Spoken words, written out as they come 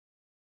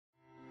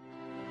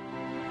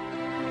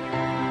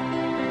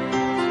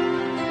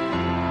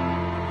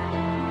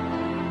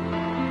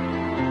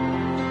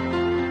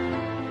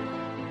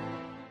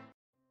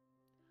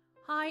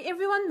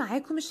everyone،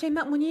 معاكم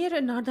شيماء منير.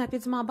 النهارده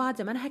هنبتدي مع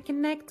بعض منهج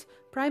كونكت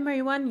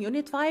برايمري 1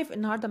 يونت 5.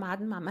 النهارده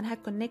معادنا مع منهج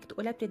كونكت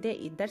اولى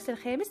ابتدائي الدرس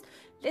الخامس.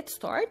 let's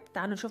start.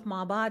 تعالوا نشوف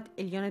مع بعض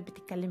اليونت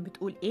بتتكلم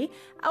بتقول ايه.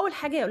 اول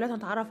حاجه يا اولاد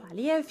هنتعرف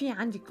عليها، في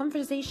عندي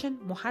conversation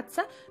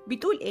محادثه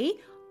بتقول ايه.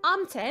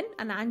 I'm 10،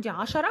 أنا عندي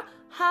 10.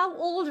 How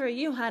old are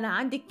you؟ هنا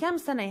عندك كام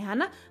سنة يا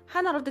هنا؟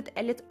 هنا ردت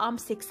قالت I'm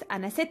 6،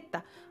 أنا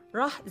 6.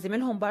 راح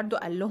زميلهم برضو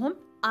قال لهم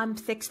I'm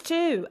 6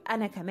 too،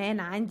 أنا كمان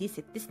عندي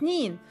 6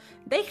 سنين.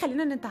 ده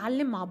يخلينا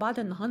نتعلم مع بعض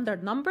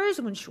النهاردة numbers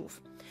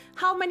ونشوف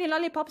How many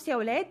lollipops يا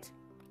ولاد؟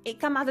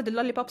 كم عدد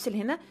اللوليبوبس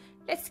اللي هنا؟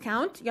 Let's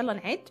count. يلا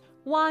نعد.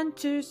 1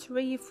 2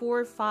 3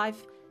 4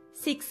 5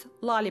 6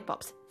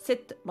 lollipops،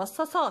 6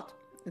 مصاصات.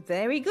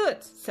 Very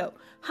good. So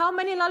how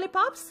many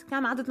lollipops؟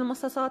 كم عدد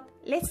المصاصات؟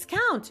 Let's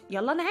count.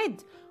 يلا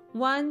نعد.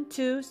 1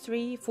 2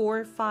 3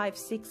 4 5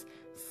 6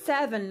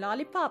 7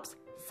 lollipops،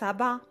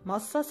 7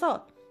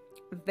 مصاصات.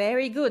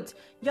 Very good.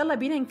 يلا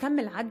بينا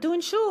نكمل عد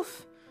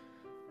ونشوف.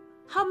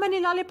 How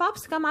many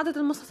lollipops؟ كم عدد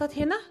المصاصات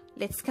هنا؟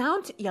 Let's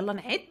count. يلا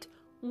نعد.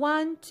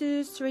 1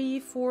 2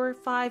 3 4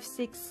 5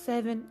 6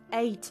 7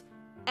 8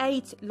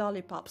 8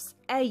 lollipops،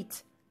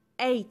 8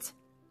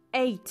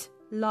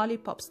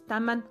 lollipops،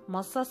 8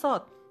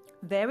 مصاصات.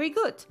 Very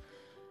good.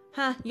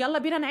 ها يلا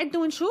بينا نعد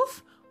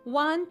ونشوف.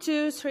 1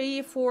 2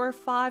 3 4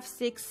 5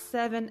 6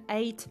 7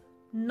 8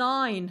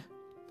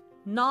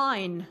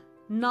 9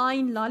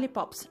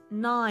 lollipops.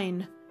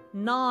 9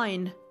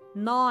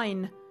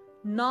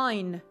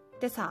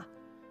 9.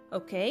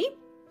 اوكي.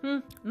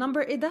 number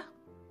ايه ده؟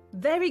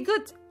 very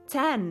good.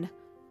 10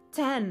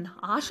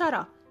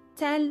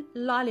 10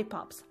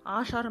 lollipops،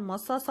 10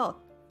 مصاصات.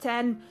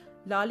 10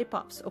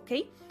 lollipops.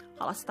 اوكي.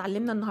 خلاص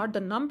اتعلمنا النهارده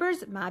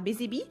النمبرز مع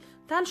بيزي بي.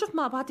 تعالوا نشوف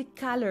مع بعض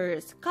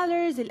الكالرز.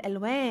 كالرز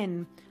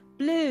الالوان.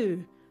 blue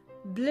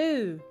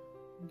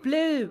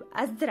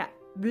ازرق.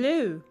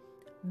 blue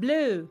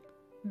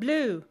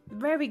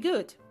very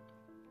good.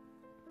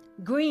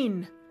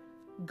 green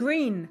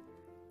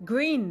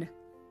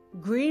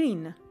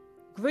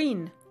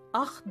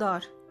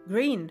اخضر.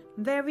 green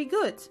very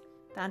good.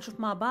 تعالوا نشوف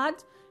مع بعض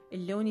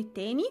اللون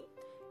التاني.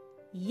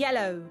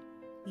 yellow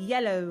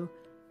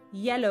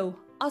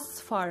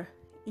اصفر.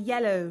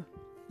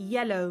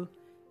 yellow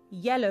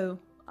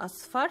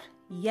أصفر.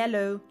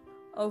 yellow.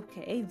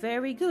 Okay,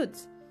 very good.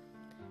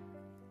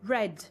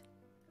 red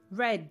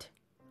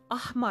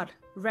أحمر.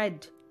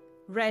 red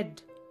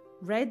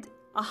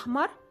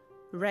أحمر.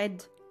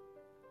 red.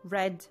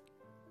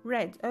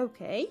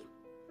 Okay.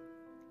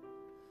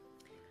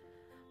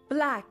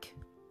 black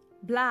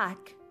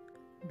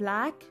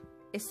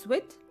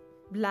أسود.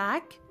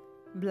 black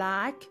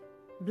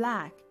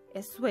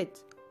أسود.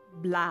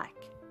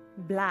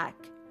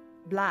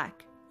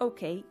 black.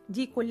 اوكي،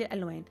 دي كل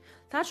الالوان.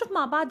 تعالوا نشوف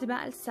مع بعض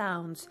بقى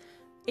الساوندز.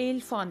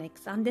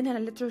 الفونكس عندنا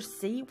اللتر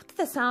سي. وات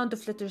ذا ساوند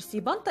اوف لتر سي؟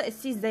 بنطق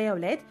السي ازاي يا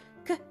ولاد؟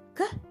 ك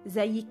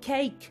زي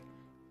كيك.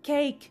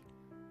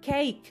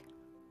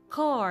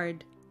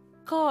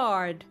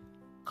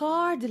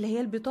 كارد اللي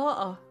هي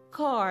البطاقه.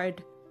 كارد.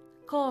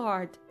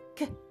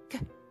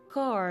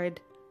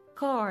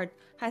 كارد.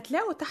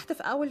 هتلاقوا تحت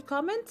في اول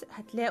كومنت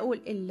هتلاقوا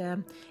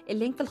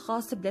اللينك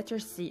الخاص بلتر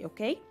سي.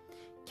 اوكي.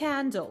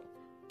 كاندل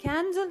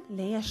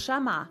اللي هي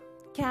الشمعة.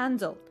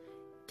 كاندل.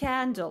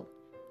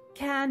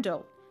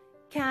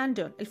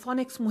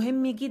 الفونكس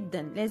مهم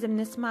جدا، لازم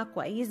نسمع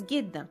كويس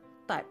جدا.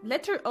 طيب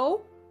letter O.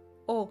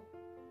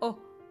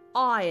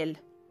 oil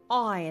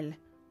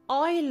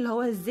اللي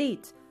هو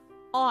الزيت.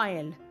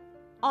 oil.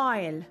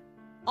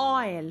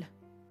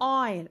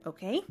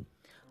 اوكي.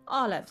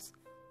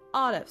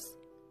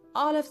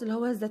 olives اللي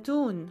هو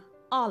الزيتون.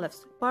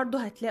 olives. برضو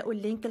هتلاقوا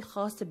اللينك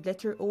الخاص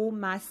بلتر O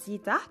مع السي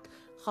تحت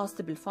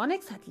خاص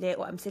بالفونكس.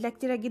 هتلاقوا أمثلة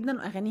كتيرة جدا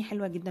وأغاني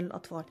حلوة جدا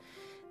للأطفال.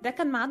 ده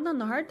كان معادنا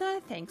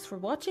النهاردة. Thanks for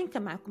watching.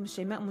 كان معاكم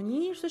شيماء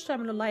منير.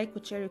 تعملوا لايك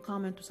وتشير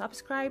وكومنت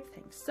وسبسكرايب.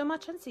 Thanks so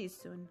much and see you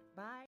soon. Bye.